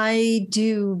 I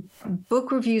do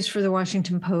book reviews for the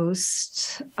Washington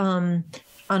Post on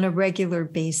a regular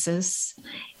basis.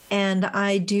 And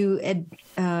I do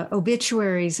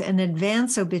obituaries and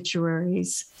advance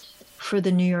obituaries for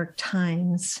the New York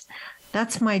Times.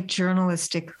 That's my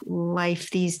journalistic life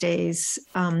these days,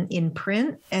 in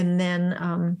print. And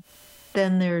then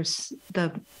there's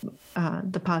the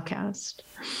podcast.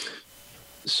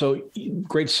 So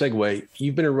great segue.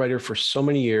 You've been a writer for so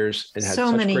many years and had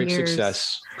such great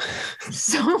success.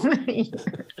 So many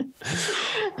years.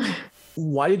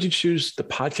 Why did you choose the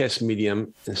podcast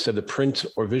medium instead of the print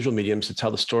or visual mediums to tell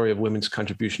the story of women's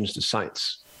contributions to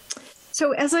science?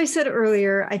 So as I said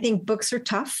earlier, I think books are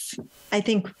tough. I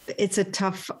think it's a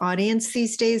tough audience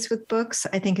these days with books.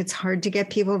 I think it's hard to get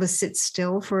people to sit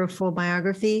still for a full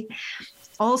biography.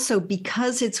 Also,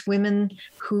 because it's women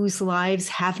whose lives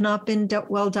have not been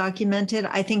well documented,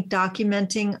 I think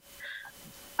documenting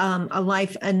a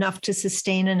life enough to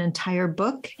sustain an entire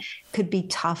book could be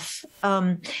tough.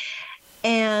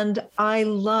 And I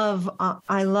love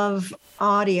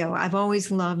audio. I've always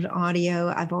loved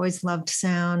audio. I've always loved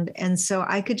sound. And so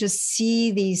I could just see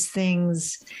these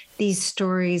things, these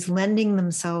stories lending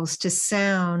themselves to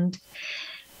sound.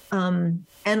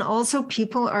 And also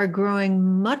people are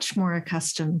growing much more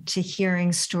accustomed to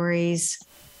hearing stories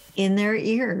in their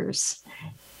ears.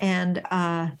 And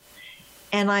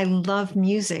I love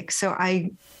music. So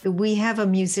we have a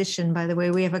musician, by the way,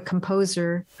 we have a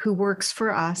composer who works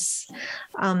for us.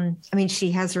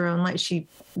 She has her own life.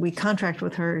 We contract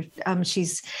with her.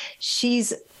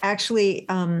 She's actually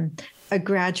a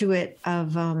graduate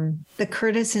of the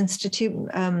Curtis Institute,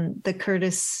 the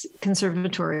Curtis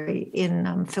Conservatory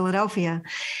in Philadelphia.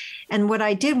 And what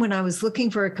I did when I was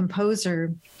looking for a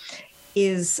composer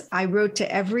is I wrote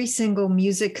to every single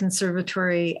music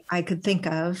conservatory I could think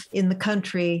of in the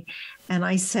country. And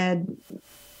I said,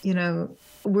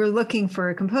 we're looking for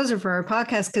a composer for our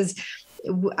podcast because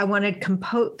I wanted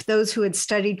those who had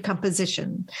studied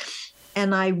composition.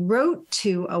 And I wrote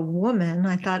to a woman.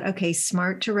 I thought, okay,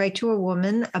 smart to write to a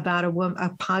woman about a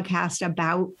podcast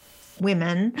about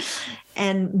women.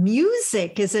 And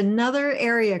music is another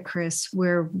area, Chris,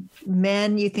 where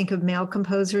you think of male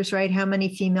composers, right? How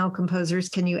many female composers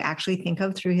can you actually think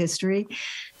of through history?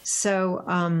 So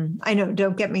I know,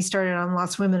 don't get me started on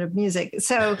Lost Women of Music.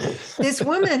 So this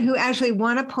woman who actually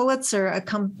won a Pulitzer, a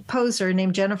composer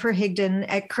named Jennifer Higdon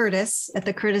at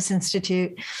the Curtis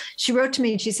Institute, she wrote to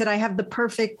me and she said, I have the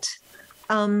perfect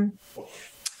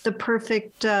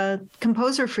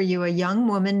composer for you, a young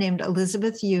woman named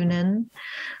Elizabeth Yunan,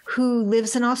 who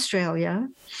lives in Australia.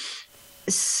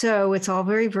 So it's all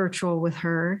very virtual with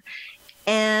her.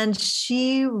 And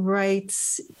she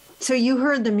writes, so you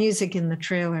heard the music in the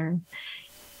trailer.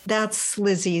 That's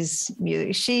Lizzie's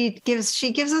music. She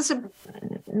gives us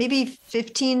maybe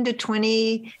 15 to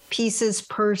 20 pieces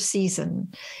per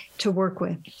season to work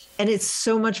with. And it's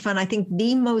so much fun. I think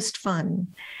the most fun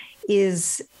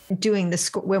is doing the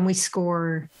score when we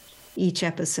score each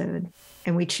episode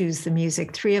and we choose the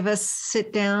music. 3 of us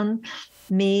sit down,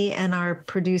 me and our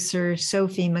producer,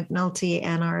 Sophie McNulty,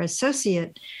 and our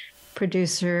associate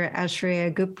producer,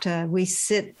 Ashreya Gupta. We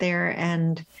sit there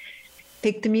and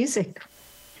pick the music.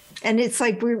 And it's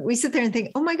like we sit there and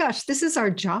think, oh my gosh, this is our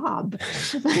job.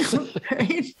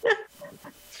 Right?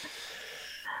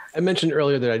 I mentioned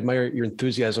earlier that I admire your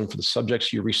enthusiasm for the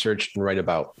subjects you research and write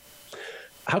about.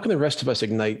 How can the rest of us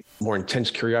ignite more intense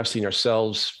curiosity in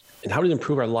ourselves? And how would it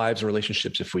improve our lives and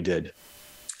relationships if we did?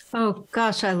 Oh,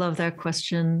 gosh, I love that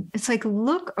question. It's like,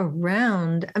 look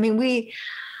around. I mean,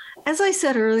 as I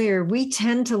said earlier, we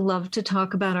tend to love to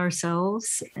talk about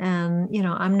ourselves. And,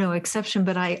 I'm no exception,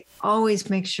 but I always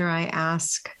make sure I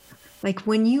ask, like,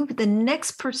 the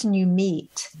next person you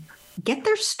meet, get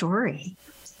their story.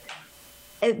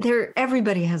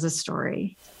 Everybody has a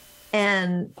story.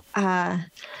 And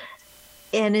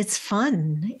it's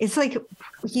fun. It's like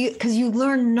because you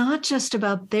learn not just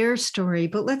about their story,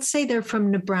 but let's say they're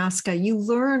from Nebraska. You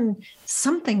learn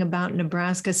something about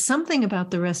Nebraska, something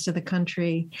about the rest of the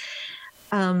country.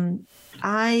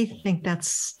 I think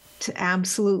that's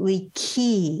absolutely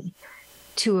key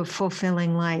to a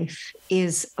fulfilling life,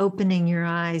 is opening your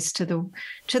eyes to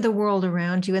the world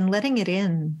around you and letting it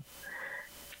in.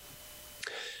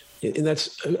 And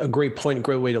that's a great point, a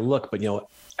great way to look. But,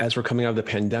 as we're coming out of the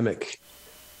pandemic,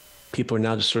 people are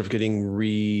now just sort of getting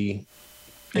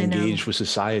re-engaged with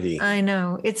society. I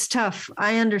know. It's tough.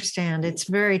 I understand. It's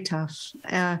very tough.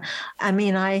 I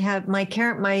have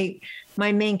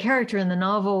my main character in the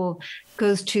novel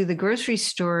goes to the grocery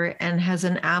store and has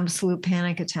an absolute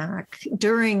panic attack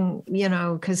during,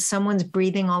 because someone's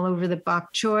breathing all over the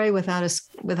bok choy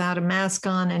without a mask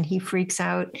on, and he freaks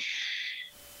out.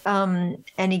 And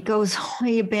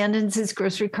he abandons his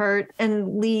grocery cart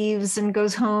and leaves and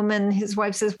goes home. And his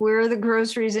wife says, "Where are the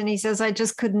groceries?" And he says, "I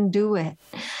just couldn't do it."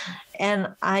 And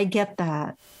I get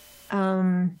that.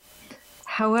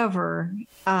 However,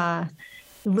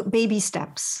 baby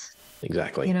steps.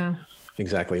 Exactly.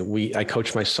 Exactly. I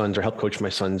coach my sons, or help coach my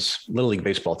son's Little League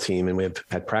baseball team, and we have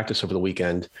had practice over the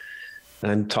weekend.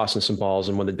 and I'm tossing some balls.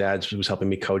 And one of the dads who was helping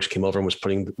me coach came over and was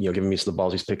giving me some of the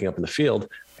balls he's picking up in the field,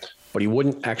 but he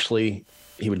would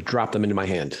drop them into my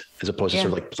hand as opposed to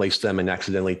sort of like place them and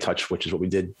accidentally touch, which is what we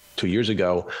did 2 years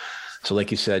ago. So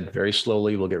like you said, very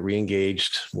slowly we'll get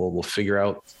re-engaged. We'll figure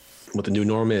out what the new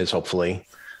norm is, hopefully,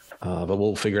 but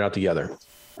we'll figure it out together.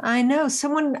 I know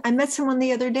I met someone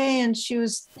the other day and she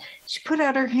put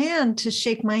out her hand to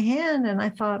shake my hand. And I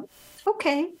thought,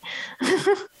 okay,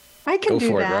 I can do that. Go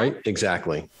for it, right?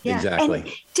 Exactly. Yeah.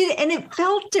 Exactly. And it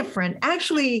felt different.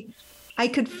 Actually, I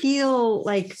could feel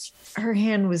like her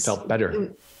hand felt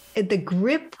better. The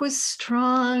grip was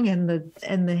strong and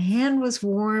the hand was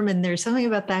warm. And there's something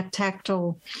about that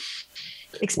tactile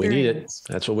experience. We need it.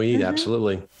 That's what we need.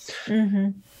 Absolutely. Mm-hmm.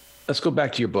 Let's go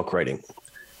back to your book writing.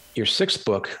 Your sixth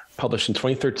book, published in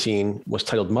 2013, was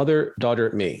titled Mother,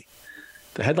 Daughter, Me.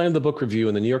 The headline of the book review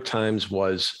in the New York Times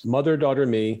was Mother, Daughter,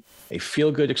 Me, a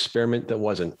feel-good experiment that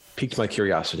wasn't. Piqued my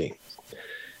curiosity.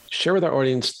 Share with our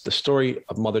audience the story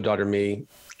of Mother, Daughter, Me.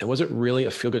 And was it really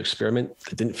a feel-good experiment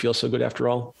that didn't feel so good after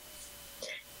all?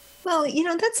 Well,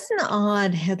 that's an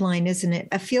odd headline, isn't it?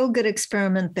 A feel-good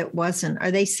experiment that wasn't.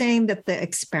 Are they saying that the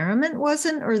experiment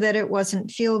wasn't or that it wasn't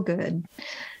feel-good?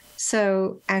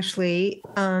 So actually,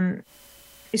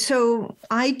 so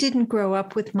I didn't grow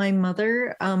up with my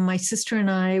mother. My sister and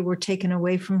I were taken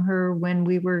away from her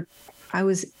when I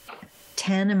was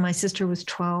 10 and my sister was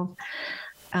 12.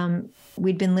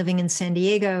 We'd been living in San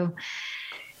Diego.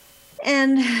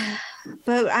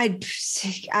 But I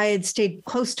had stayed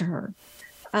close to her.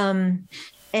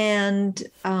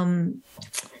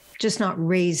 Just not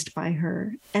raised by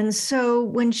her. And so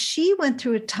when she went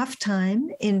through a tough time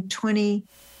in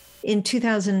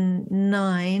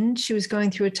 2009, she was going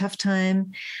through a tough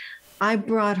time. I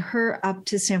brought her up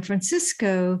to San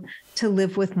Francisco to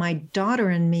live with my daughter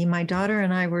and me. My daughter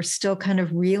and I were still kind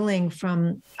of reeling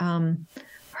from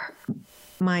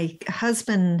my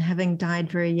husband having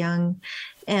died very young.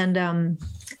 And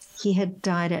he had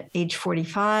died at age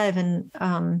 45 and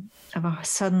of a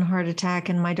sudden heart attack.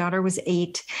 And my daughter was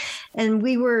 8. And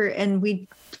we'd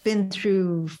been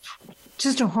through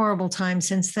just a horrible time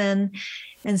since then.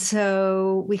 And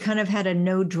so we kind of had a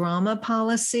no drama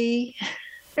policy.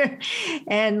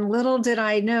 And little did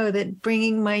I know that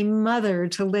bringing my mother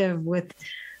to live with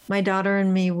my daughter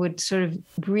and me would sort of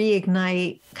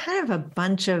reignite kind of a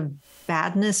bunch of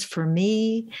badness for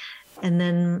me. And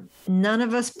then none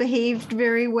of us behaved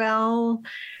very well.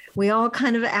 We all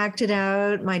kind of acted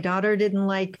out. My daughter didn't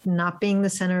like not being the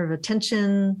center of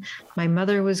attention. My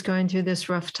mother was going through this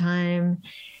rough time.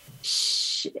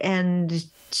 And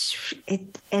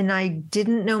I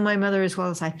didn't know my mother as well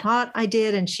as I thought I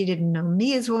did, and she didn't know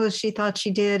me as well as she thought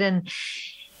she did. And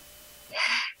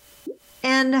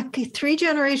 3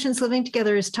 generations living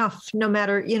together is tough, no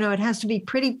matter, it has to be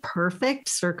pretty perfect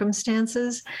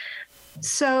circumstances.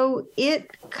 So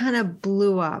it kind of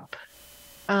blew up.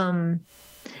 And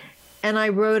I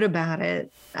wrote about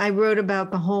it. I wrote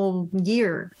about the whole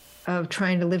year of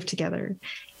trying to live together.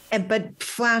 But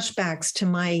flashbacks to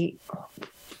my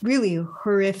really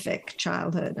horrific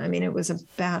childhood. I mean, it was a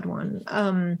bad one.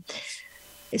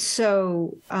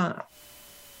 So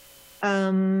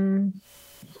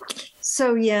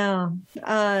yeah,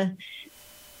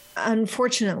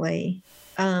 unfortunately,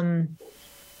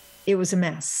 it was a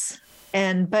mess.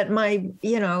 But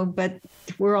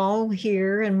we're all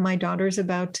here, and my daughter's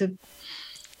about to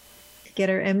get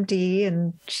her MD,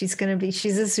 and she's a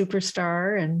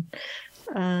superstar, and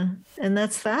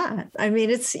that's that. I mean,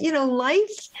 it's,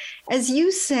 life, as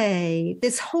you say,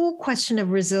 this whole question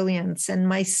of resilience. And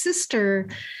my sister,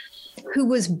 who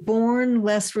was born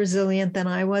less resilient than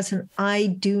I was, and I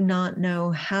do not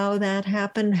know how that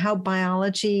happened, how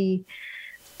biology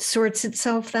sorts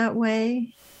itself that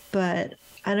way. But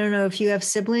I don't know if you have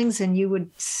siblings and you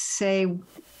would say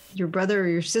your brother or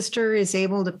your sister is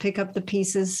able to pick up the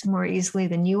pieces more easily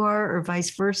than you are, or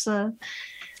vice versa.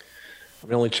 I'm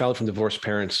an only child from divorced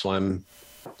parents, so I'm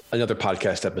another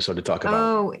podcast episode to talk about.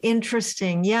 Oh,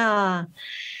 interesting. Yeah.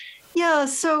 Yeah.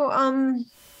 So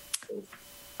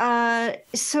that,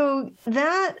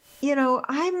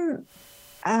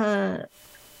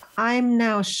 I'm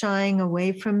now shying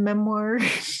away from memoir.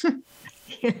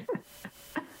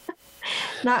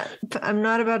 I'm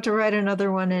not about to write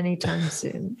another one anytime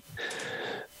soon.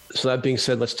 So that being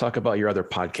said, let's talk about your other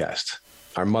podcast,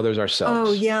 Our Mothers Ourselves.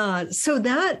 Oh, yeah. So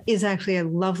that is actually a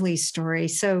lovely story.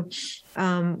 So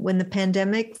when the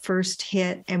pandemic first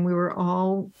hit and we were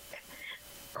all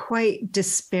quite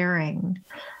despairing,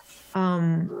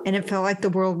 and it felt like the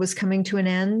world was coming to an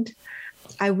end,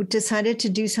 decided to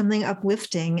do something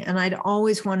uplifting, and I'd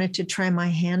always wanted to try my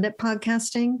hand at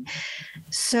podcasting.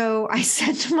 So I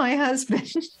said to my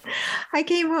husband, I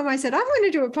came home, I said, I'm going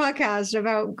to do a podcast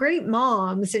about great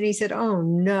moms. And he said, oh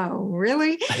no,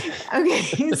 really?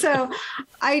 Okay. So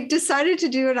I decided to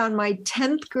do it on my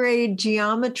 10th grade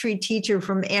geometry teacher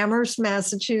from Amherst,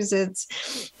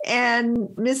 Massachusetts, and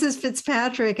Mrs.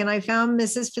 Fitzpatrick. And I found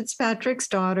Mrs. Fitzpatrick's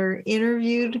daughter,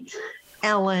 interviewed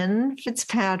Ellen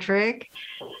Fitzpatrick.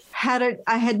 I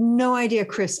had no idea,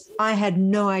 Chris. I had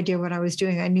no idea what I was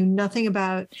doing. I knew nothing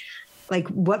about, like,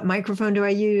 what microphone do I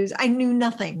use? I knew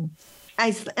nothing.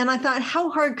 I thought, how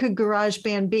hard could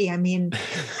GarageBand be? I mean,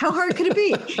 how hard could it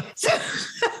be? So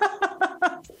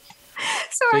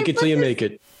Fake it till you make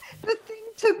it. The thing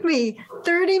took me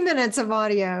 30 minutes of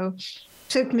audio.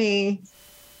 Took me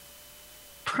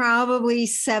probably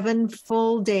 7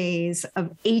 full days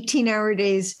of 18-hour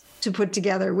days to put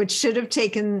together, which should have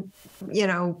taken,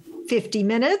 50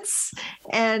 minutes.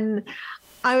 And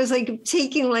I was like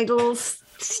taking like little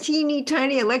teeny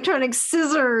tiny electronic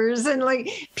scissors and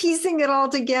like piecing it all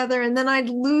together, and then I'd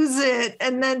lose it.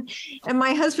 And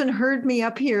my husband heard me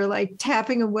up here like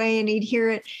tapping away, and he'd hear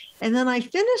it. And then I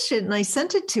finished it and I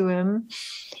sent it to him.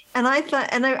 And I thought,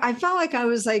 and I felt like I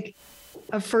was like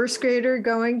a first grader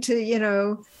going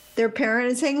to, their parent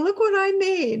and saying, look what I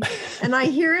made. And I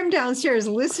hear him downstairs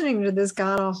listening to this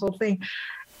god awful thing.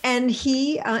 And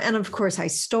he, and of course I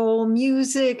stole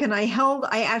music, and I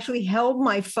actually held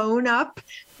my phone up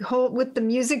with the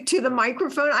music to the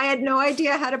microphone. I had no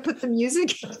idea how to put the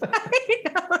music in.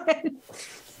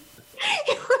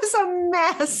 It was a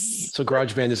mess. So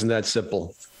GarageBand isn't that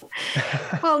simple.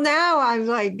 Well, now I'm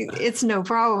like, it's no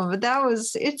problem, but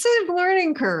it's a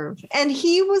learning curve. And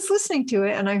he was listening to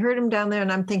it, and I heard him down there,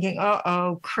 and I'm thinking,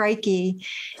 uh-oh, crikey,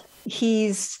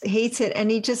 he hates it.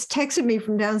 And he just texted me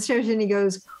from downstairs, and he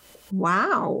goes,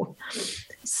 wow.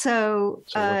 So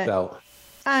it worked out.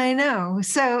 I know.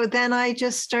 So then I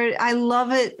just started. I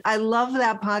love it. I love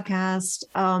that podcast.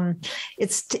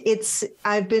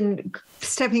 I've been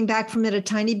stepping back from it a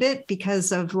tiny bit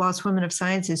because of Lost Women of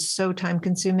Science is so time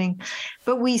consuming,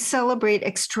 but we celebrate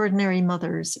extraordinary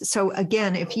mothers. So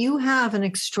again, if you have an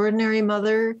extraordinary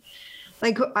mother,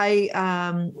 like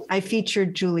I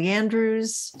featured Julie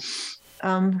Andrews,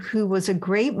 who was a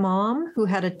great mom who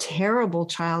had a terrible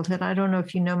childhood. I don't know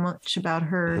if you know much about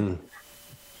her,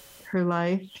 her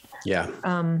life. Yeah.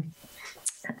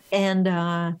 And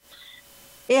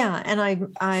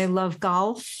I love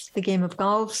golf, the game of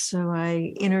golf. So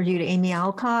I interviewed Amy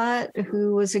Alcott,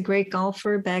 who was a great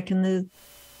golfer back in the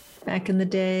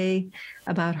day,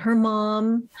 about her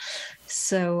mom.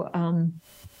 So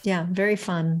very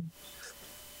fun.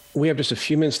 We have just a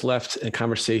few minutes left in a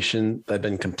conversation that I've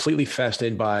been completely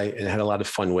fascinated by and had a lot of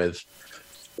fun with.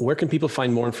 Where can people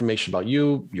find more information about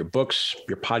you, your books,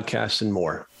 your podcasts, and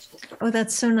more? Oh,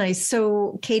 that's so nice.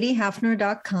 So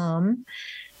katiehafner.com.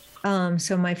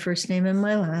 So my first name and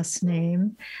my last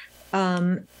name.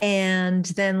 And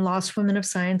then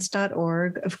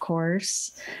lostwomenofscience.org, of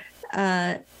course.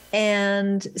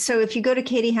 And so if you go to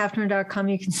katiehafner.com,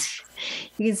 you can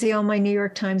see all my New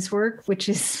York Times work, which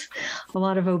is a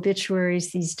lot of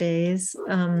obituaries these days,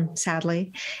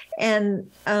 sadly. And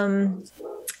then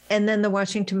the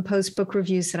Washington Post book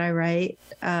reviews that I write.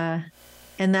 And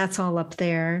that's all up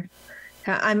there.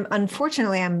 I'm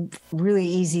really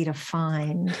easy to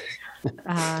find.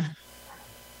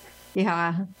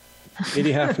 Yeah.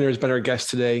 Katie Hafner has been our guest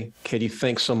today. Katie,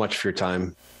 thanks so much for your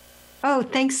time. Oh,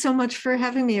 thanks so much for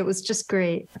having me. It was just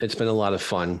great. It's been a lot of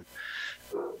fun.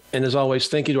 And as always,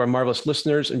 thank you to our marvelous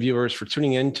listeners and viewers for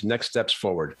tuning in to Next Steps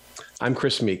Forward. I'm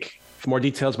Chris Meek. For more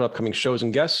details about upcoming shows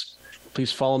and guests,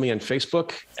 please follow me on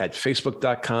Facebook at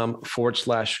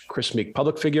facebook.com/Chris Meek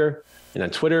Public Figure, and on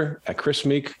Twitter at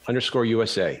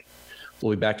 @ChrisMeek_USA.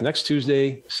 We'll be back next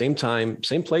Tuesday, same time,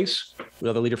 same place, with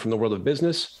another leader from the world of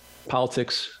business,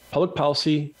 politics, public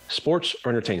policy, sports, or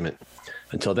entertainment.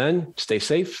 Until then, stay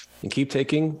safe and keep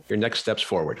taking your next steps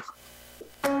forward.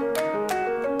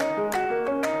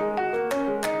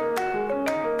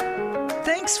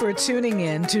 Thanks for tuning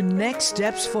in to Next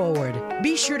Steps Forward.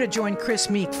 Be sure to join Chris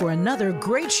Meek for another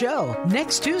great show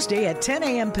next Tuesday at 10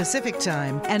 a.m. Pacific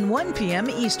Time and 1 p.m.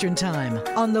 Eastern Time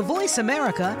on the Voice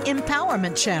America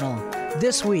Empowerment Channel.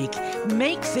 This week,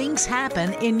 make things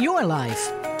happen in your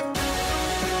life.